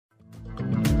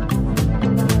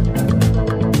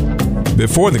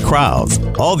Before the crowds,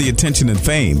 all the attention and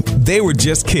fame, they were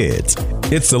just kids.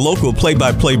 It's the local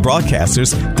play-by-play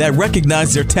broadcasters that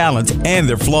recognize their talents and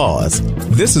their flaws.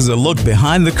 This is a look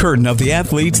behind the curtain of the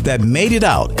athletes that made it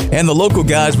out and the local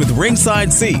guys with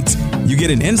ringside seats. You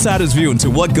get an insider's view into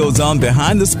what goes on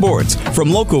behind the sports from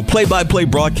local play-by-play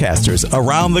broadcasters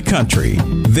around the country.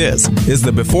 This is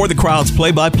the Before the Crowds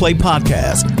Play-by-Play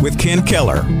podcast with Ken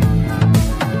Keller.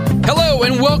 Hello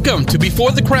and welcome to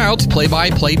Before the Crowds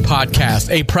Play-by-Play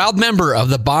podcast, a proud member of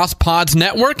the Boss Pods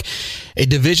Network, a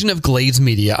division of Glades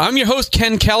Media. I'm your host,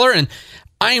 Ken Keller, and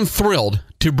I am thrilled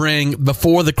to bring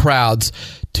Before the Crowds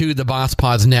to the Boss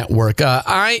Pods Network.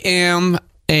 I am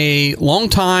a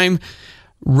longtime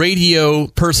radio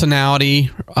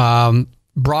personality,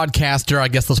 broadcaster, I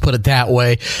guess let's put it that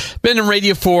way. Been in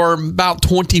radio for about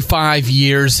 25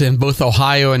 years in both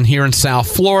Ohio and here in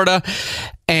South Florida,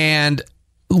 and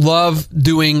love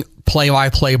doing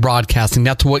play-by-play broadcasting.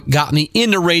 That's what got me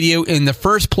into radio in the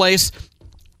first place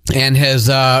and has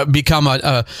become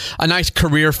a nice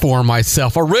career for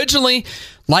myself. Originally,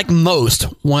 like most,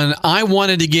 when I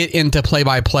wanted to get into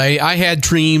play-by-play, I had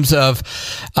dreams of,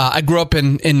 I grew up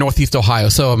in Northeast Ohio,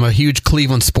 so I'm a huge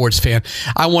Cleveland sports fan.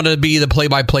 I wanted to be the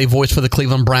play-by-play voice for the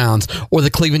Cleveland Browns or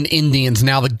the Cleveland Indians,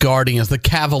 now the Guardians, the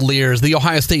Cavaliers, the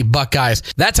Ohio State Buckeyes.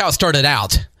 That's how it started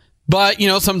out. But, you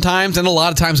know, sometimes and a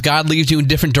lot of times God leads you in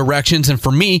different directions. And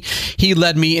for me, he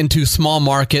led me into small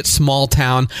market, small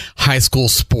town, high school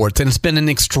sports. And it's been an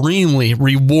extremely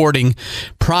rewarding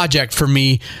project for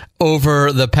me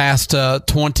over the past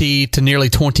 20 to nearly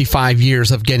 25 years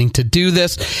of getting to do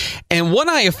this. And what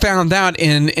I have found out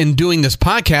in doing this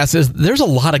podcast is there's a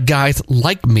lot of guys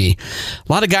like me,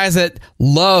 a lot of guys that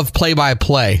love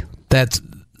play-by-play. That's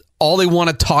all they want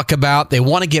to talk about. They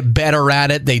want to get better at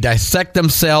it. They dissect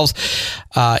themselves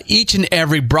each and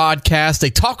every broadcast. They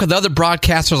talk with other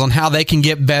broadcasters on how they can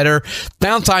get better,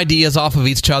 bounce ideas off of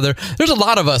each other. There's a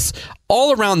lot of us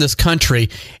all around this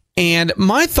country, and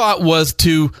my thought was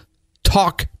to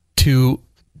talk to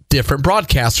different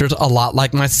broadcasters a lot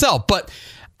like myself, but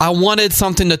I wanted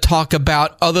something to talk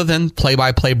about other than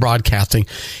play-by-play broadcasting.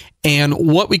 And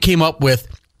what we came up with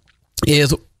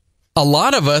is a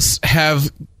lot of us have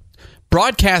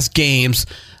broadcast games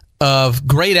of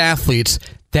great athletes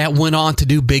that went on to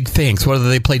do big things, whether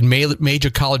they played major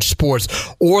college sports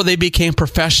or they became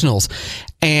professionals.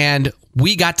 And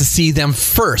we got to see them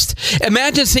first.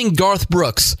 Imagine seeing Garth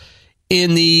Brooks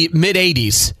in the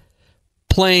mid-'80s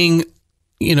playing,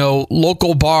 you know,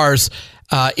 local bars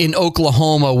in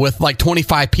Oklahoma with like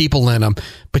 25 people in them.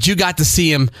 But you got to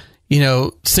see him, you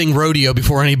know, sing rodeo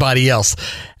before anybody else.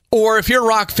 Or if you're a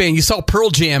rock fan, you saw Pearl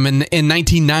Jam in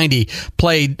 1990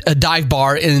 play a dive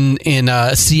bar in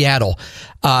Seattle.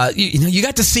 You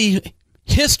got to see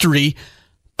history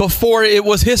before it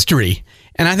was history.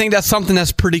 And I think that's something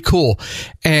that's pretty cool.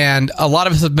 And a lot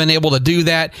of us have been able to do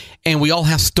that. And we all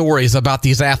have stories about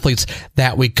these athletes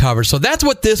that we cover. So that's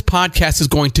what this podcast is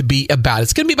going to be about.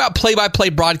 It's going to be about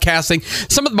play-by-play broadcasting,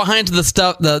 some of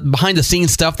the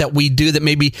behind-the-scenes stuff that we do that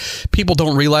maybe people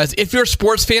don't realize. If you're a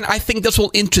sports fan, I think this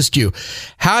will interest you.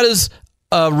 How does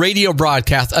a radio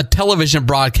broadcast, a television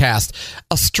broadcast,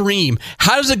 a stream,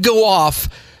 how does it go off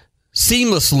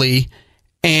seamlessly?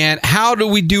 And how do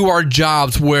we do our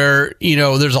jobs where, you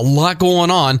know, there's a lot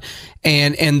going on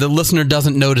and the listener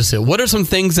doesn't notice it? What are some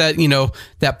things that, you know,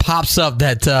 that pops up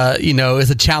that, you know,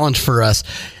 is a challenge for us?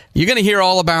 You're going to hear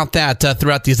all about that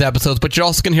throughout these episodes, but you're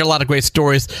also going to hear a lot of great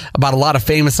stories about a lot of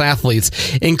famous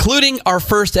athletes, including our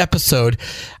first episode.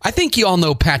 I think you all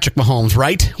know Patrick Mahomes,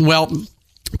 right? Well,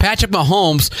 Patrick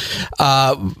Mahomes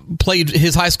played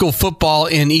his high school football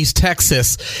in East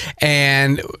Texas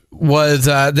and was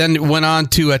then went on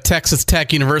to Texas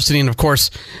Tech University, and of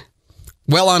course,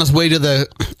 well on his way to the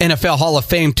NFL Hall of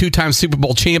Fame, two-time Super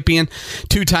Bowl champion,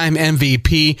 two-time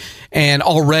MVP, and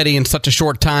already in such a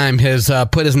short time has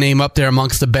put his name up there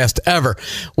amongst the best ever.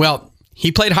 Well,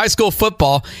 he played high school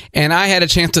football, and I had a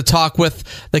chance to talk with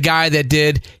the guy that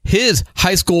did his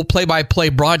high school play-by-play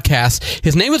broadcast.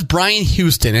 His name is Brian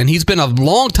Houston, and he's been a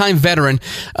longtime veteran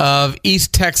of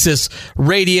East Texas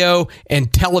radio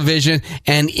and television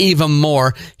and even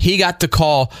more. He got to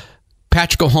call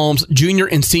Patrick Mahomes' junior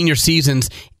and senior seasons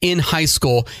in high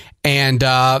school, and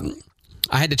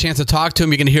I had the chance to talk to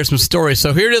him. You're going to hear some stories.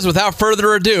 So here it is, without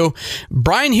further ado,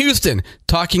 Brian Houston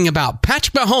talking about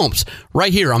Patrick Mahomes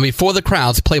right here on Before the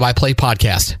Crowds Play-by-Play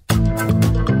podcast.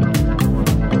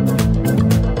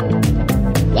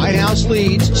 White House Crowds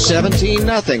leads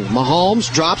 17-0.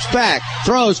 Mahomes drops back,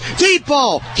 throws, deep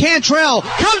ball. Cantrell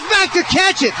comes back to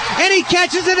catch it, and he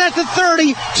catches it at the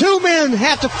 30. Two men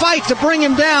have to fight to bring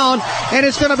him down, and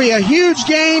it's going to be a huge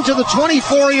gain to the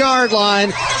 24-yard line.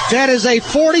 That is a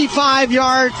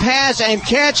 45-yard pass and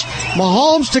catch.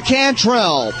 Mahomes to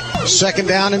Cantrell. 2nd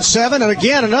down and 7, and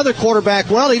again, another quarterback.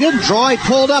 Well, he didn't draw. He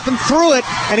pulled up and threw it,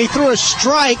 and he threw a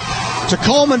strike to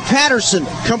Coleman Patterson,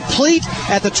 complete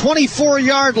at the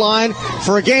 24-yard line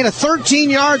for a gain of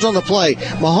 13 yards on the play.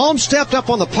 Mahomes stepped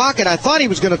up on the pocket. I thought he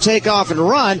was going to take off and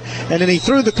run, and then he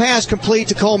threw the pass complete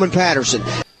to Coleman Patterson.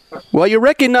 Well, you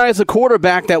recognize the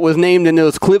quarterback that was named in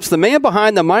those clips. The man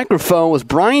behind the microphone was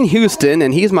Brian Houston,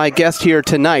 and he's my guest here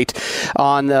tonight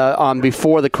on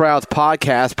Before the Crowds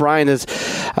podcast. Brian has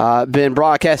been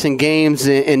broadcasting games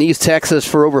in East Texas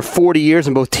for over 40 years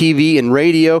in both TV and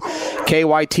radio,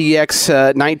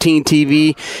 KYTX 19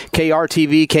 TV,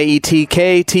 KRTV,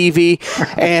 KETK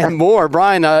TV, and more.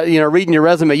 Brian, reading your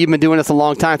resume, you've been doing this a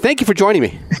long time. Thank you for joining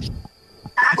me.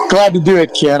 Glad to do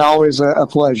it, Ken. Always a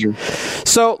pleasure.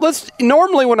 So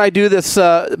normally when I do this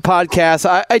podcast,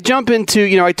 I jump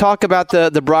into, I talk about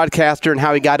the broadcaster and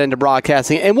how he got into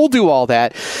broadcasting, and we'll do all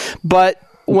that. But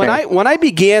when I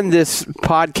began this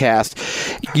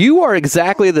podcast, you are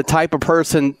exactly the type of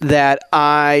person that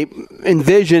I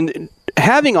envisioned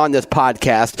having on this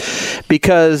podcast,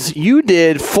 because you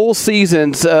did full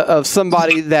seasons of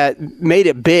somebody that made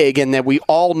it big and that we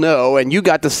all know, and you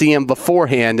got to see him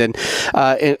beforehand, and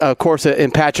of course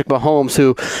in Patrick Mahomes,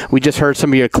 who we just heard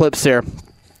some of your clips there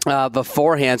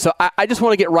beforehand. So I just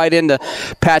want to get right into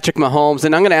Patrick Mahomes,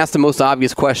 and I'm going to ask the most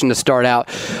obvious question to start out.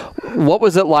 What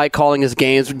was it like calling his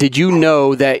games? Did you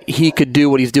know that he could do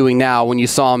what he's doing now when you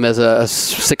saw him as a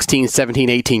 16, 17,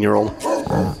 18-year-old?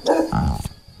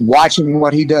 Watching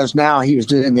what he does now, he was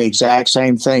doing the exact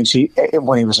same things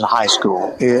when he was in high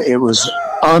school. It was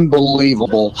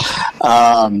unbelievable.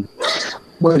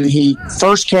 When he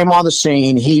first came on the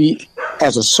scene, he,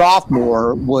 as a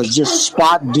sophomore, was just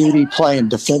spot duty playing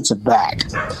defensive back.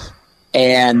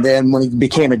 And then when he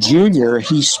became a junior,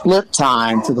 he split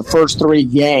time for the first 3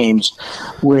 games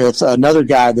with another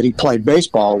guy that he played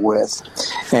baseball with.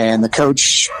 And the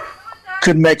coach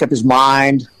couldn't make up his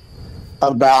mind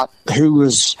about who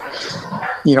was,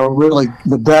 really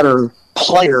the better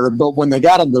player. But when they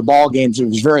got into the ball games, it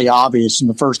was very obvious in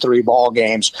the first 3 ball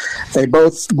games. They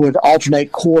both would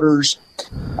alternate quarters.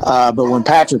 But when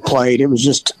Patrick played, it was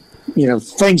just,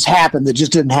 things happened that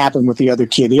just didn't happen with the other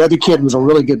kid. The other kid was a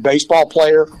really good baseball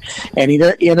player, and he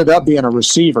ended up being a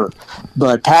receiver.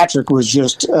 But Patrick was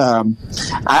just, I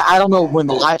don't know when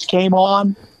the lights came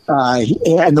on,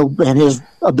 and his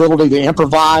ability to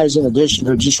improvise in addition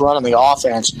to just running the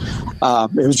offense,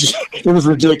 it was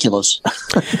ridiculous.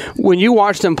 When you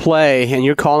watched him play and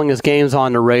you're calling his games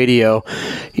on the radio,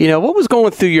 what was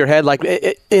going through your head, like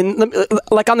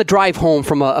on the drive home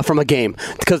from a game?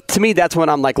 Because to me, that's when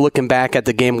I'm like looking back at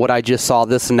the game, what I just saw,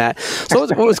 this and that. So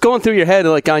what was going through your head,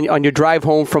 like on your drive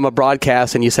home from a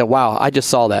broadcast, and you said, "Wow, I just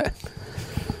saw that"?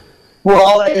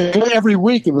 Well, every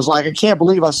week it was like, I can't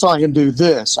believe I saw him do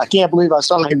this. I can't believe I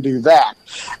saw him do that.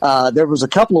 There was a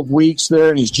couple of weeks there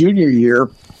in his junior year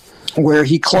where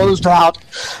he closed out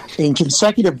in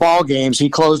consecutive ball games. He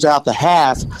closed out the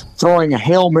half throwing a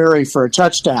Hail Mary for a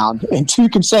touchdown in 2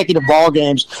 consecutive ball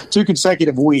games, 2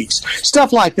 consecutive weeks.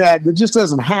 Stuff like that just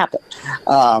doesn't happen.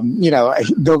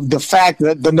 The fact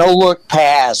that the no-look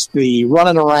pass, the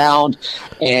running around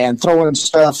and throwing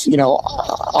stuff,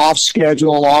 off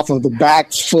schedule, off of the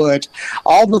back foot,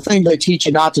 all the things they teach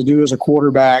you not to do as a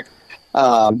quarterback.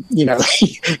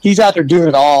 He's out there doing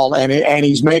it all, and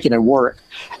he's making it work,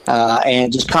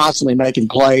 and just constantly making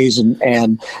plays,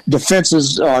 and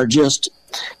defenses are just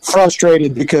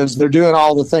frustrated because they're doing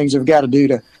all the things they've got to do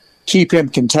to keep him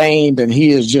contained, and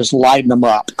he is just lighting them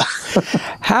up.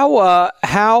 How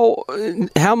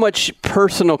much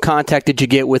personal contact did you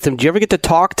get with him? Did you ever get to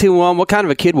talk to him? What kind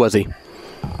of a kid was he?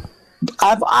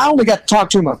 I only got to talk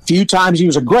to him a few times. He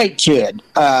was a great kid.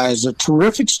 He's a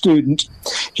terrific student.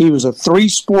 He was a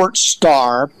 3-sport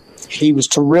star. He was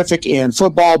terrific in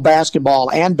football,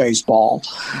 basketball, and baseball.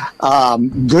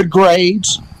 Good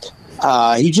grades.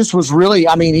 He just was really,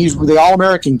 he's the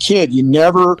All-American kid. You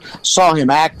never saw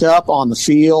him act up on the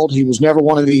field. He was never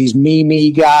one of these me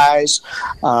guys.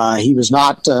 He was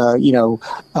not,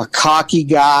 a cocky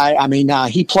guy.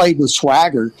 He played with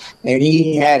swagger, and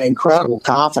he had incredible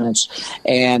confidence.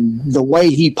 And the way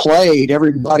he played,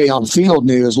 everybody on the field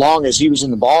knew as long as he was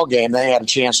in the ball game, they had a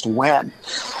chance to win.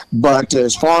 But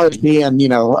as far as being,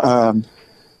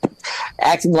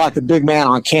 acting like the big man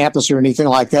on campus or anything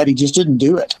like that, he just didn't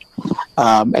do it.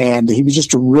 And he was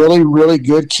just a really, really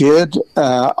good kid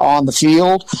on the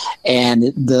field, and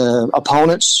the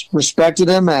opponents respected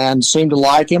him and seemed to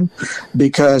like him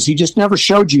because he just never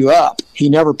showed you up. He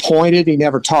never pointed. He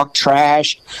never talked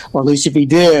trash, or at least if he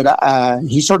did,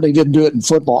 he certainly didn't do it in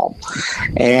football.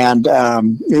 And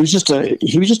he was just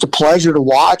a pleasure to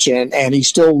watch, and he's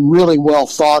still really well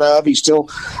thought of.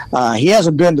 He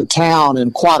hasn't been to town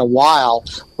in quite a while.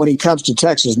 When he comes to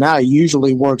Texas now, he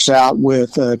usually works out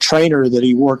with a trainer that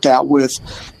he worked out with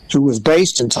who was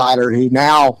based in Tyler, who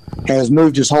now has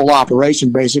moved his whole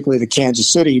operation basically to Kansas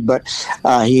City. But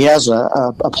he has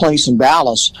a place in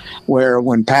Dallas where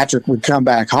when Patrick would come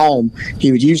back home,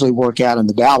 he would usually work out in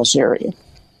the Dallas area.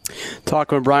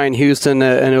 Talking with Brian Houston,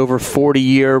 an over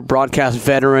 40-year broadcast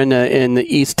veteran in the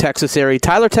East Texas area.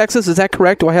 Tyler, Texas, is that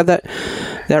correct? Do I have that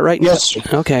right? Yes.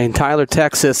 Okay, in Tyler,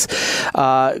 Texas.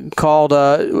 Called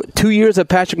 2 years of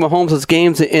Patrick Mahomes'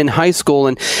 games in high school.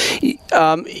 And,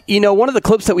 one of the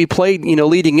clips that we played,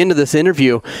 leading into this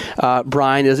interview,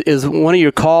 Brian, is one of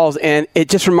your calls. And it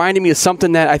just reminded me of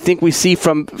something that I think we see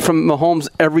from Mahomes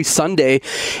every Sunday.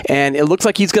 And it looks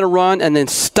like he's going to run and then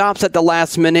stops at the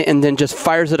last minute and then just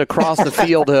fires it across the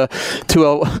field to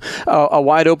a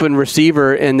wide open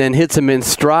receiver and then hits him in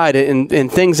stride,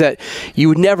 and things that you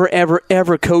would never, ever,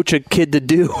 ever coach a kid to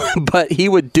do, but he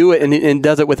would do it and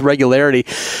does it with regularity.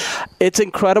 It's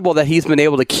incredible that he's been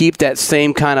able to keep that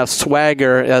same kind of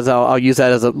swagger, as I'll use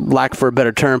that as a lack for a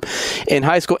better term, in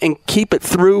high school and keep it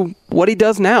through what he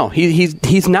does now.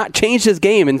 He's not changed his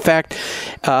game. In fact,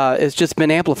 it's just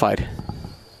been amplified.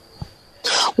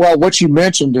 Well, what you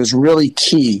mentioned is really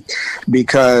key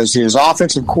because his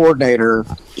offensive coordinator,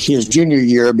 his junior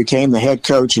year, became the head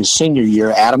coach his senior year,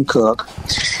 Adam Cook.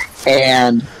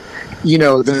 And,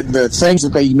 the things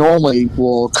that they normally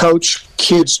will coach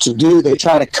kids to do, they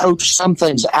try to coach some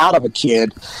things out of a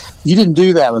kid. You didn't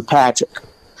do that with Patrick.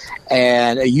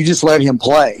 And you just let him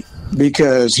play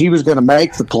because he was going to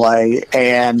make the play.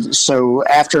 And so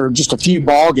after just a few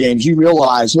ball games, you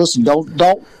realize, listen,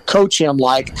 don't coach him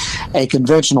like a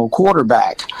conventional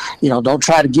quarterback. Don't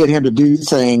try to get him to do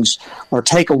things or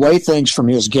take away things from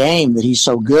his game that he's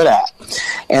so good at.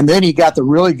 And then he got the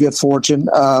really good fortune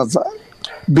of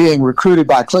being recruited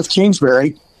by Cliff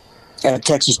Kingsbury at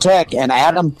Texas Tech. And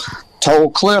Adam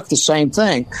told Cliff the same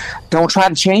thing. Don't try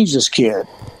to change this kid.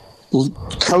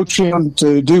 Coach him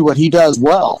to do what he does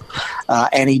well.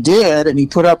 And he did, and he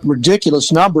put up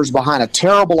ridiculous numbers behind a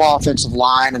terrible offensive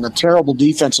line and a terrible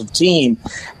defensive team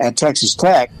at Texas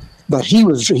Tech. But he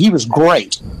was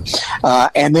great.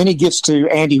 And then he gets to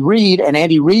Andy Reid, and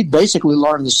Andy Reid basically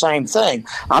learned the same thing.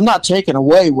 I'm not taking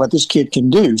away what this kid can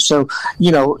do. So,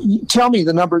 tell me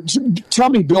the number. Tell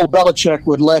me Bill Belichick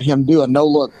would let him do a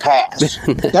no-look pass.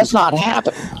 That's not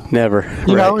happening. Never.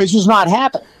 It's just not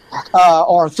happening.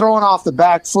 Or throwing off the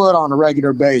back foot on a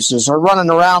regular basis, or running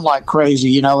around like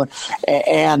crazy, and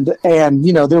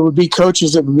there would be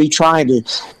coaches that would be trying to,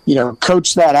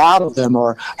 coach that out of them,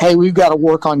 or, hey, we've got to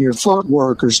work on your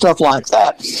footwork or stuff like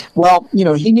that. Well,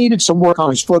 he needed some work on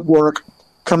his footwork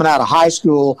coming out of high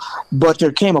school, but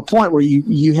there came a point where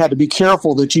you had to be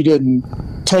careful that you didn't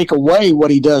take away what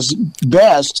he does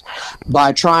best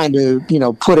by trying to,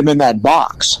 put him in that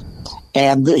box.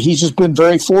 And he's just been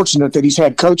very fortunate that he's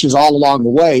had coaches all along the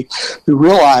way who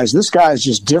realize this guy is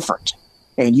just different.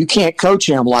 And you can't coach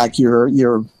him like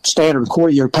your standard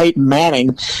quarterback, your Peyton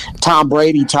Manning, Tom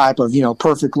Brady type of,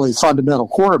 perfectly fundamental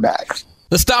quarterback.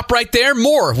 Let's stop right there.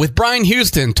 More with Brian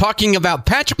Houston talking about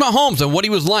Patrick Mahomes and what he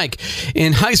was like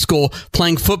in high school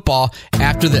playing football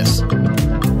after this.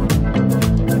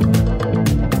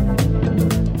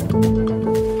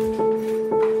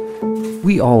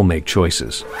 We all make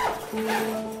choices.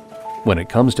 When it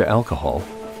comes to alcohol,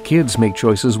 kids make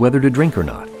choices whether to drink or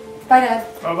not. Bye, Dad.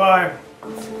 Bye-bye.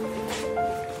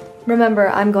 Remember,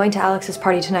 I'm going to Alex's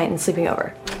party tonight and sleeping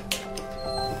over.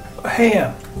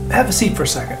 Hey, have a seat for a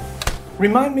second.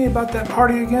 Remind me about that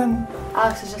party again?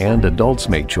 Alex is just... And adults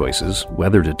make choices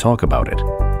whether to talk about it.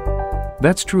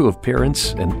 That's true of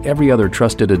parents and every other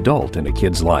trusted adult in a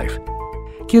kid's life.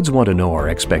 Kids want to know our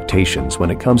expectations when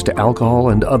it comes to alcohol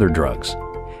and other drugs.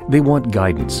 They want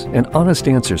guidance and honest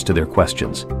answers to their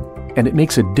questions. And it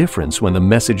makes a difference when the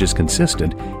message is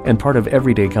consistent and part of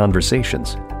everyday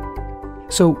conversations.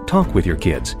 So talk with your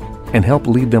kids and help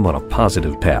lead them on a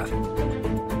positive path.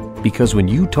 Because when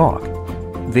you talk,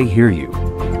 they hear you.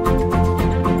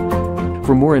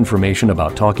 For more information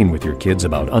about talking with your kids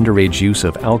about underage use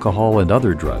of alcohol and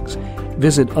other drugs,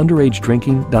 visit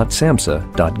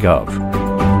underagedrinking.samhsa.gov.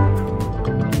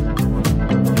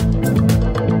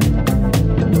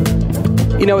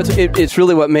 It's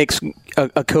really what makes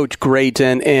a coach great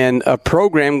and a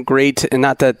program great. And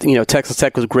not that, Texas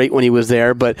Tech was great when he was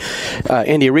there, but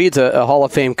Andy Reid's a Hall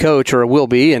of Fame coach, or will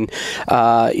be, and,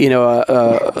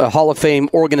 a Hall of Fame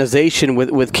organization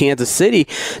with Kansas City.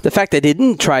 The fact that they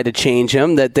didn't try to change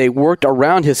him, that they worked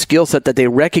around his skill set, that they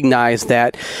recognized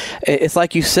that, it's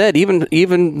like you said,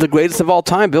 even the greatest of all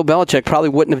time, Bill Belichick, probably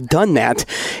wouldn't have done that.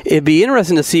 It'd be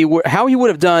interesting to see how he would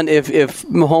have done if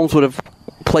Mahomes would have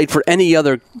played for any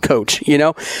other coach,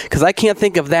 because I can't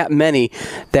think of that many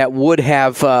that would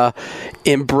have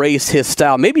embraced his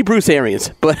style. Maybe Bruce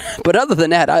Arians, but other than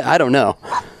that, I don't know.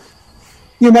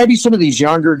 Maybe some of these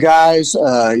younger guys,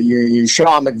 your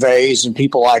Sean McVays and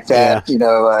people like that, Yeah.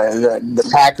 The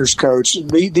Packers coach,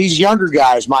 these younger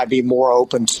guys might be more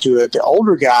open to it. The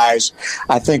older guys,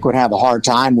 I think, would have a hard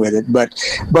time with it. But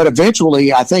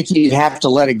eventually, I think you'd have to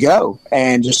let it go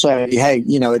and just say, hey,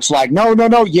 it's like, no,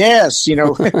 yes,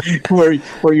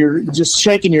 where you're just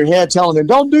shaking your head, telling them,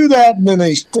 don't do that. And then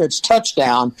it's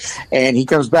touchdown, and he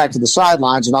comes back to the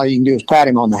sidelines, and all you can do is pat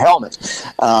him on the helmet.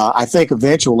 I think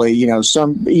eventually,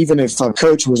 even if a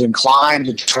coach was inclined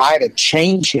to try to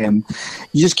change him,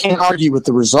 you just can't argue with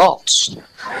the results.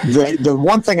 The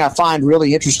one thing I find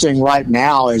really interesting right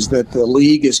now is that the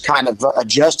league is kind of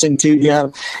adjusting to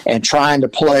him and trying to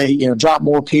play, drop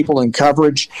more people in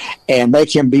coverage and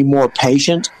make him be more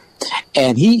patient.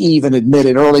 And he even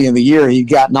admitted early in the year he'd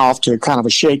gotten off to kind of a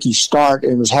shaky start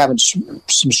and was having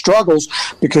some struggles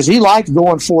because he liked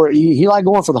going for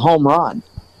the home run.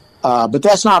 But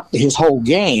that's not his whole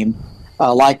game.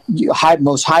 Like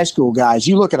most high school guys,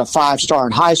 you look at a 5-star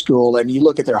in high school and you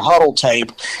look at their huddle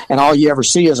tape, and all you ever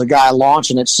see is a guy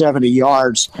launching at 70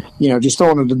 yards, just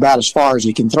throwing it about as far as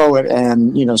he can throw it,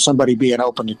 and somebody being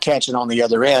open to catch it on the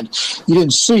other end. You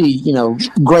didn't see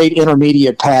great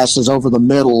intermediate passes over the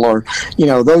middle or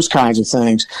those kinds of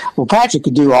things. Well, Patrick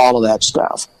could do all of that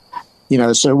stuff.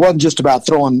 So it wasn't just about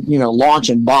throwing,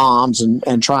 launching bombs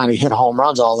and trying to hit home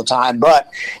runs all the time.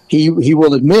 But he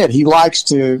will admit he likes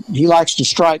to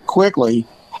strike quickly,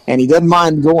 and he doesn't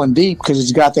mind going deep because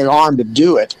he's got the arm to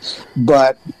do it.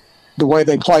 But the way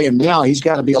they play him now, he's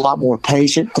got to be a lot more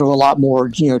patient, throw a lot more,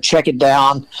 check it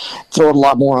down, throw it a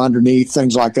lot more underneath,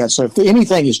 things like that. So if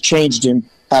anything has changed him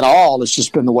at all, it's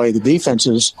just been the way the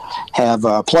defenses have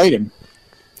played him.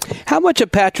 How much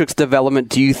of Patrick's development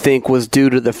do you think was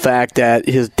due to the fact that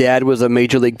his dad was a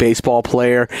Major League Baseball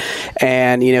player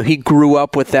and, he grew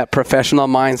up with that professional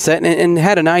mindset and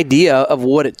had an idea of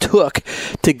what it took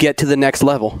to get to the next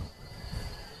level?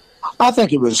 I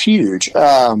think it was huge.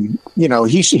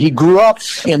 He grew up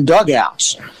in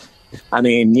dugouts. I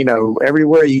mean,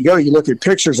 everywhere you go, you look at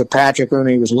pictures of Patrick when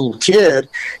he was a little kid.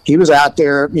 He was out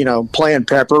there, playing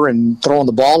pepper and throwing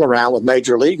the ball around with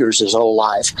major leaguers his whole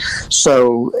life.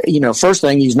 So, first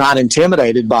thing, he's not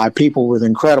intimidated by people with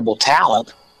incredible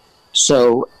talent.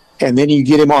 So, and then you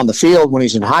get him on the field when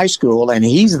he's in high school, and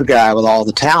he's the guy with all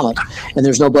the talent, and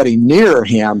there's nobody near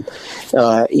him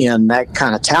in that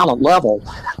kind of talent level.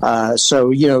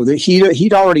 So,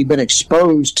 he'd already been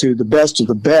exposed to the best of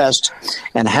the best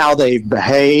and how they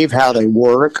behave, how they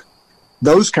work,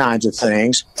 those kinds of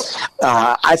things.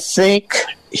 I think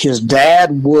his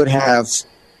dad would have,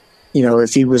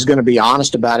 if he was going to be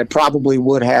honest about it, probably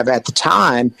would have at the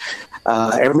time.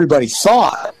 Everybody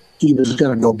thought he was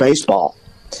going to go baseball,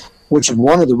 which is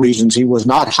one of the reasons he was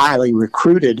not highly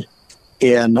recruited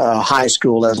in high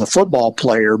school as a football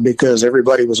player, because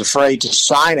everybody was afraid to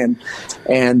sign him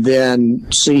and then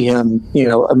see him,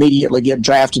 immediately get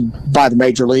drafted by the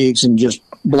major leagues and just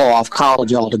blow off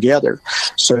college altogether.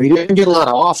 So he didn't get a lot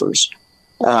of offers.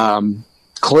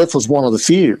 Cliff was one of the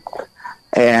few.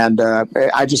 And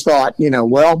I just thought,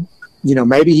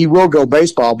 maybe he will go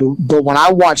baseball. But when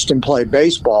I watched him play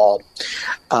baseball,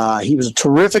 he was a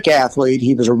terrific athlete.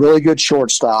 He was a really good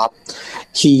shortstop.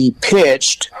 He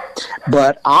pitched,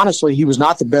 but honestly, he was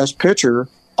not the best pitcher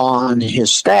on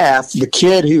his staff. The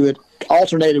kid who had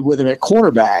alternated with him at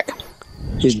cornerback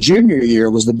his junior year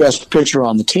was the best pitcher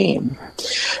on the team.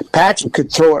 Patrick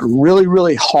could throw it really,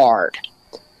 really hard,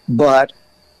 but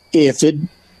if it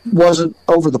wasn't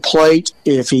over the plate,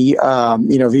 if he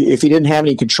didn't have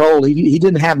any control, he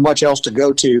didn't have much else to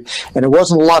go to, and there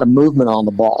wasn't a lot of movement on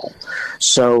the ball.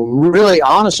 So really,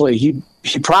 honestly, he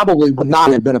probably would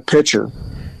not have been a pitcher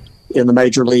in the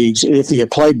major leagues if he had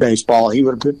played baseball. He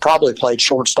would have probably played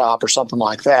shortstop or something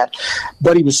like that.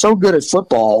 But he was so good at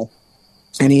football,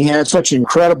 and he had such an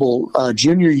incredible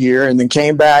junior year, and then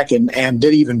came back and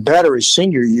did even better his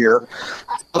senior year,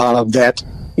 that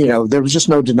there was just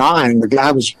no denying the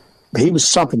guy was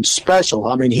something special.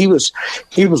 I mean, he was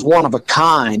one of a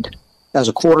kind as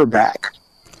a quarterback.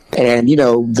 And,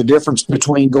 the difference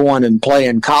between going and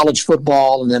playing college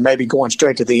football and then maybe going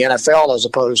straight to the NFL as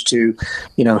opposed to,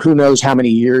 who knows how many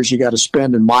years you got to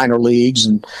spend in minor leagues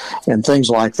and things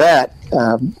like that.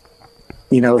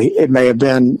 It may have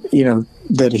been,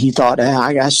 that he thought,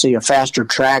 I see a faster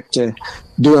track to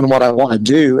doing what I want to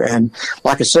do. And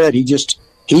like I said,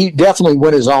 he definitely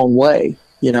went his own way,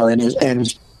 and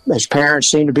his parents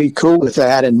seemed to be cool with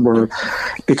that.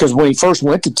 Because when he first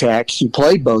went to Tech, he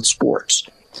played both sports.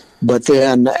 But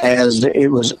then as it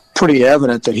was pretty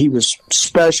evident that he was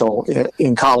special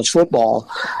in college football,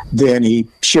 then he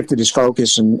shifted his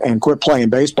focus and quit playing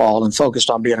baseball and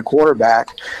focused on being a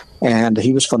quarterback, and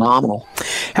he was phenomenal.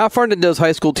 How far did those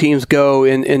high school teams go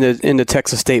in the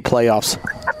Texas State playoffs?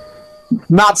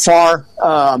 Not far.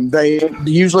 They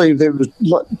was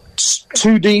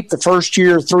 2 deep the first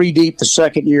year, 3 deep the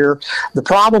second year. The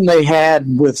problem they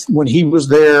had with when he was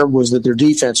there was that their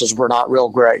defenses were not real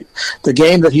great. The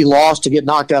game that he lost to get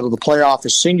knocked out of the playoff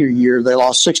his senior year, they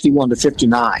lost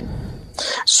 61-59.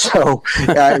 So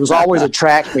it was always a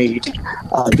track meet.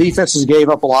 Defenses gave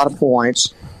up a lot of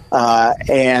points,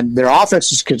 and their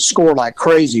offenses could score like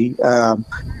crazy,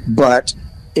 but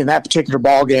in that particular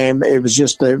ball game, it was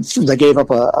just they gave up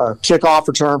a kickoff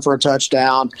return for a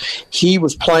touchdown. He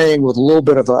was playing with a little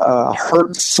bit of a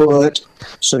hurt foot,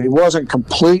 so he wasn't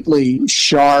completely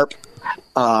sharp.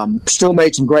 Still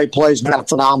made some great plays and had a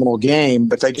phenomenal game,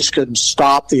 but they just couldn't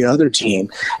stop the other team.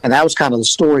 And that was kind of the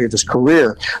story of his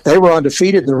career. They were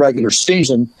undefeated in the regular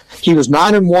season. He was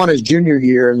 9-1 his junior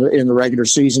year in the regular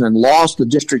season and lost the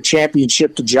district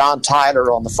championship to John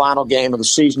Tyler on the final game of the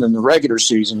season in the regular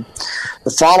season.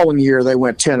 The following year, they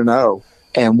went 10-0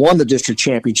 and won the district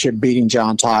championship, beating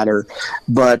John Tyler.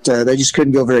 But they just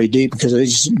couldn't go very deep because they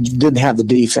just didn't have the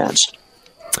defense.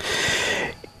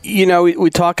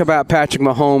 We talk about Patrick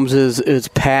Mahomes' his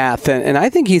path, and I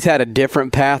think he's had a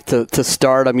different path to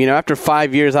stardom. After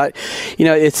 5 years,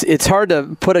 it's hard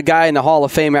to put a guy in the Hall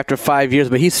of Fame after 5 years,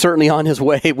 but he's certainly on his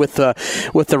way with the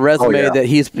resume that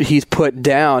he's put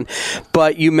down.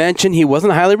 But you mentioned he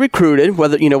wasn't highly recruited,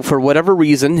 whether for whatever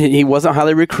reason he wasn't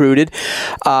highly recruited.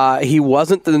 He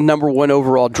wasn't the number 1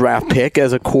 overall draft pick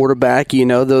as a quarterback.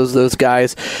 Those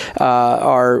guys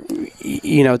are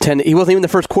he wasn't even the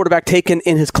first quarterback taken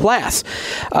in his class.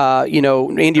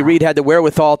 Andy Reid had the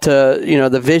wherewithal to,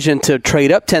 the vision to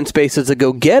trade up 10 spaces to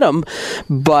go get him.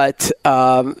 But,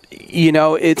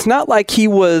 it's not like he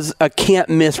was a can't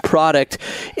miss product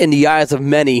in the eyes of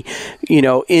many,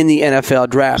 in the NFL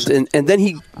draft. And then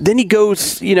he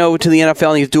goes, to the NFL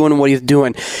and he's doing what he's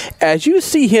doing. As you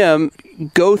see him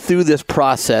go through this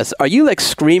process, are you like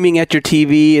screaming at your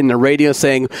TV and the radio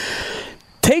saying,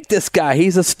 take this guy,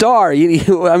 he's a star?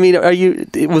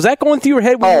 Was that going through your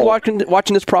head when you were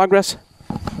watching this progress?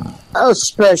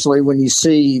 Especially when you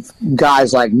see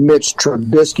guys like Mitch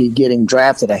Trubisky getting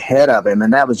drafted ahead of him,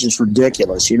 and that was just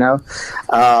ridiculous,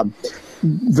 The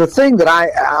thing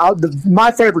that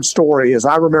my favorite story is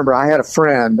I remember I had a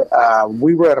friend,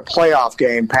 we were at a playoff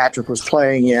game Patrick was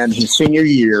playing in his senior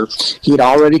year. He'd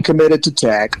already committed to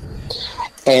Tech,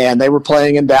 and they were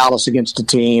playing in Dallas against a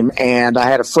team, and I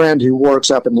had a friend who works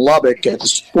up in Lubbock at the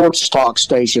sports talk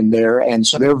station there, and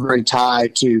so they were very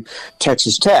tied to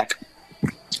Texas Tech.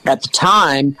 At the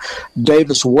time,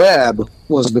 Davis Webb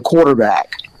was the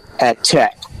quarterback at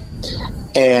Tech.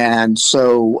 And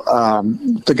so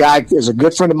the guy is a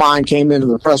good friend of mine, came into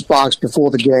the press box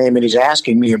before the game, and he's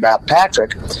asking me about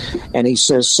Patrick. And he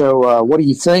says, so what do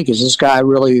you think? Is this guy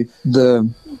really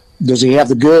does he have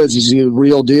the goods? Is he a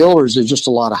real deal, or is it just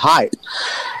a lot of hype?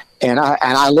 And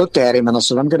I looked at him and I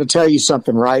said, I'm going to tell you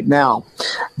something right now.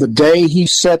 The day he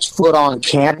sets foot on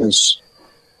campus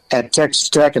at Texas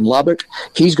Tech in Lubbock,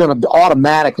 he's going to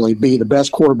automatically be the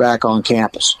best quarterback on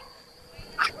campus.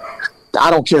 I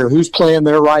don't care who's playing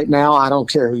there right now. I don't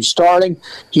care who's starting.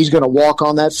 He's going to walk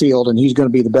on that field, and he's going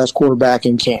to be the best quarterback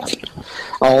in camp.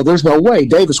 Oh, there's no way.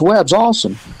 Davis Webb's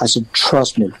awesome. I said,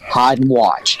 trust me, hide and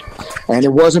watch. And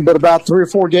it wasn't but about 3 or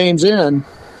 4 games in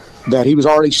that he was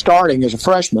already starting as a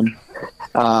freshman.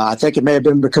 I think it may have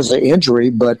been because of injury,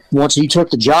 but once he took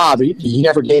the job, he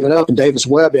never gave it up, and Davis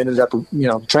Webb ended up,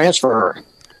 transferring.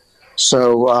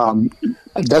 So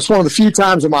that's one of the few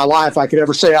times in my life I could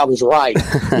ever say I was right.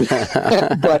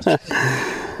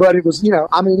 but it was,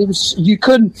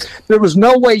 there was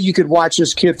no way you could watch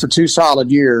this kid for 2 solid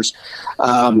years.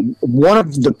 One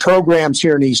of the programs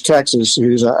here in East Texas,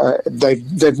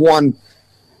 they've won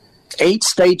 8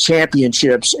 state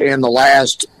championships in the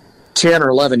last 10 or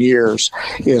 11 years,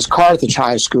 is Carthage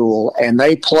High School, and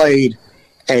they played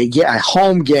a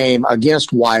home game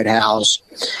against White House,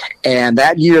 and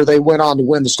that year they went on to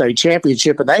win the state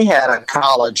championship, and they had a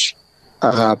college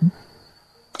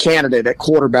candidate at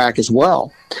quarterback as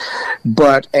well.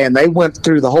 And they went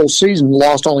through the whole season,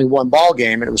 lost only one ball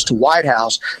game, and it was to White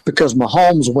House because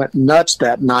Mahomes went nuts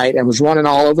that night and was running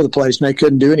all over the place, and they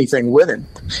couldn't do anything with him.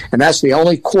 And that's the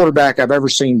only quarterback I've ever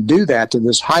seen do that to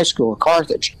this high school at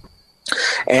Carthage.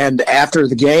 And after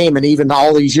the game, and even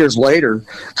all these years later,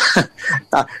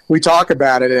 we talk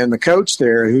about it, and the coach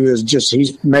there, who is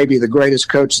he's maybe the greatest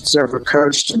coach that's ever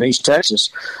coached in East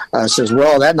Texas, says,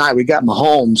 well, that night we got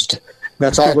Mahomes.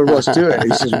 That's all there was to it. He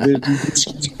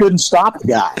says, you couldn't stop the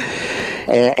guy.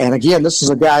 And again, this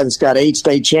is a guy that's got 8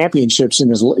 state championships in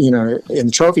his, in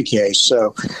the trophy case.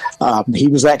 So he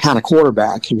was that kind of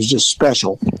quarterback. He was just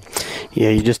special. Yeah,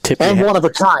 you just tipped. And one of a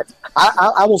kind.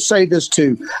 I will say this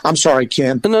too. I'm sorry,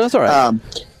 Ken. No, that's all right.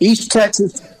 East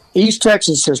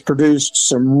Texas has produced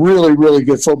some really, really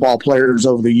good football players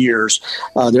over the years.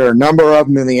 There are a number of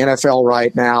them in the NFL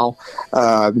right now.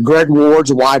 Greg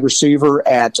Ward's a wide receiver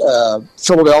at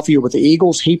Philadelphia with the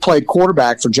Eagles. He played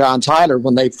quarterback for John Tyler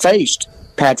when they faced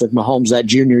Patrick Mahomes that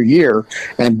junior year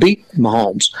and beat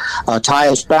Mahomes.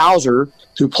 Tyus Bowser,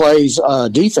 who plays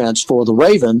defense for the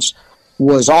Ravens,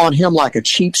 was on him like a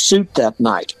cheap suit that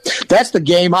night. That's the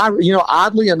game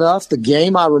oddly enough, the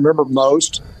game I remember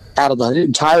most out of the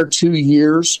entire 2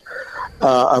 years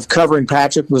of covering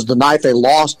Patrick was the night they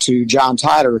lost to John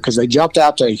Tyler because they jumped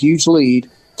out to a huge lead.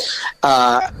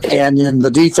 And then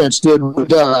the defense did what it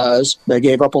does. They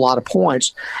gave up a lot of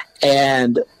points.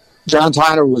 And John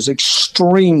Tyler was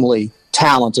extremely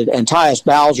talented, and Tyus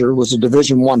Bowser was a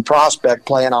Division I prospect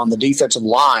playing on the defensive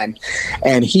line,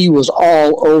 and he was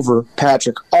all over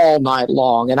Patrick all night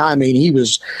long. And I mean, he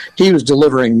was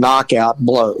delivering knockout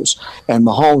blows, and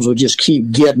Mahomes would just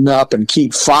keep getting up and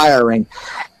keep firing,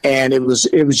 and it was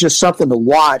just something to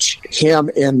watch him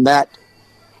in that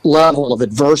level of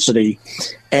adversity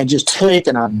and just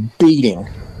taking a beating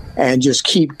and just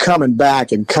keep coming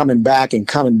back and coming back and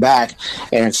coming back,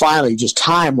 and finally just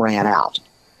time ran out.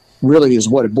 Really is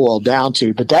what it boiled down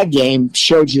to. But that game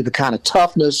showed you the kind of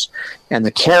toughness and the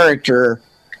character.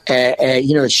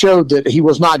 It showed that he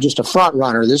was not just a front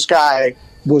runner. This guy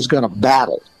was going to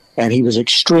battle, and he was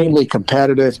extremely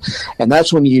competitive. And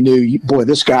that's when you knew, boy,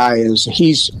 this guy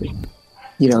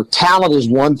talent is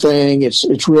one thing.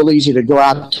 It's real easy to go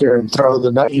out there and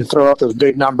throw up those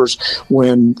big numbers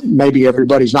when maybe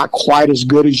everybody's not quite as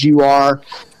good as you are.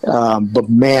 But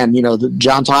man,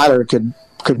 John Tyler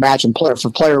could match him player for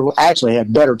player, who actually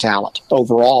had better talent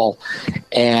overall,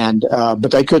 and but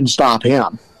they couldn't stop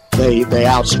him. They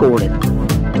outscored him.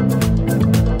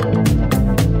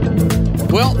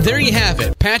 Well, there you have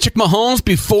it. Patrick Mahomes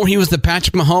before he was the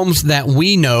Patrick Mahomes that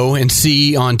we know and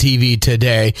see on TV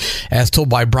today, as told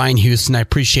by Brian Houston. I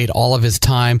appreciate all of his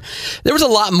time. There was a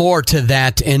lot more to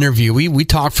that interview. We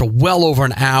talked for well over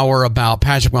an hour about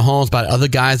Patrick Mahomes, about other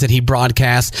guys that he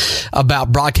broadcasts,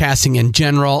 about broadcasting in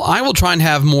general. I will try and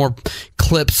have more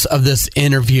clips of this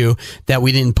interview that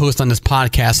we didn't post on this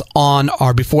podcast on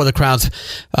our Before the Crowds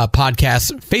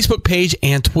podcast Facebook page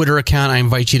and Twitter account. I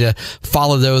invite you to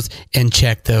follow those and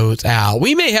check those out.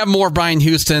 We may have more Brian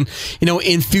Houston,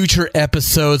 in future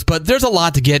episodes, but there's a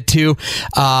lot to get to.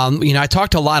 I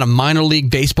talked to a lot of minor league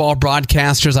baseball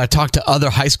broadcasters. I talked to other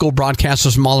high school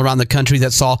broadcasters from all around the country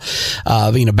that saw,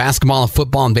 basketball and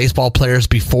football and baseball players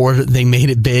before they made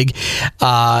it big.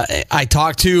 I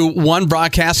talked to one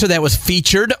broadcaster that was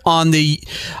featured on the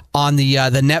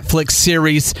Netflix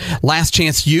series Last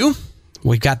Chance U.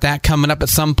 We've got that coming up at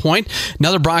some point.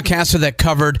 Another broadcaster that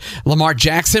covered Lamar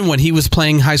Jackson when he was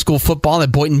playing high school football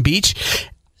at Boynton Beach.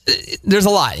 There's a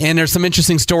lot, and there's some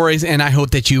interesting stories, and I hope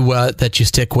that you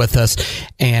stick with us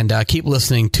and keep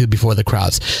listening to Before the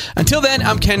Crowds. Until then,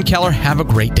 I'm Ken Keller. Have a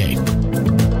great day.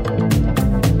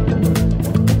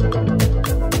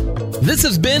 This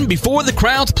has been Before the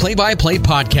Crowds Play-by-Play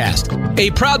Podcast, a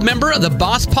proud member of the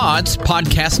Boss Pods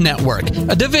Podcast Network,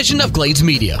 a division of Glades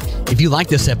Media. If you like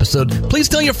this episode, please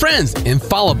tell your friends and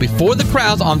follow Before the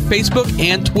Crowds on Facebook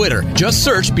and Twitter. Just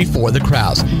search Before the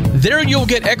Crowds. There you'll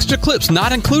get extra clips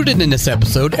not included in this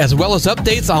episode, as well as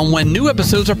updates on when new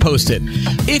episodes are posted.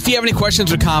 If you have any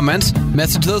questions or comments,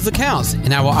 message those accounts,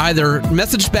 and I will either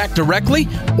message back directly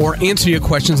or answer your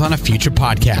questions on a future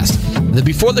podcast. The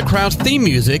Before the Crowds theme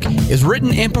music is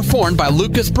written and performed by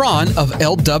Lucas Braun of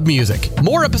L Dub Music.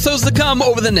 More episodes to come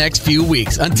over the next few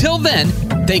weeks. Until then,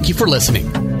 thank you for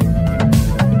listening.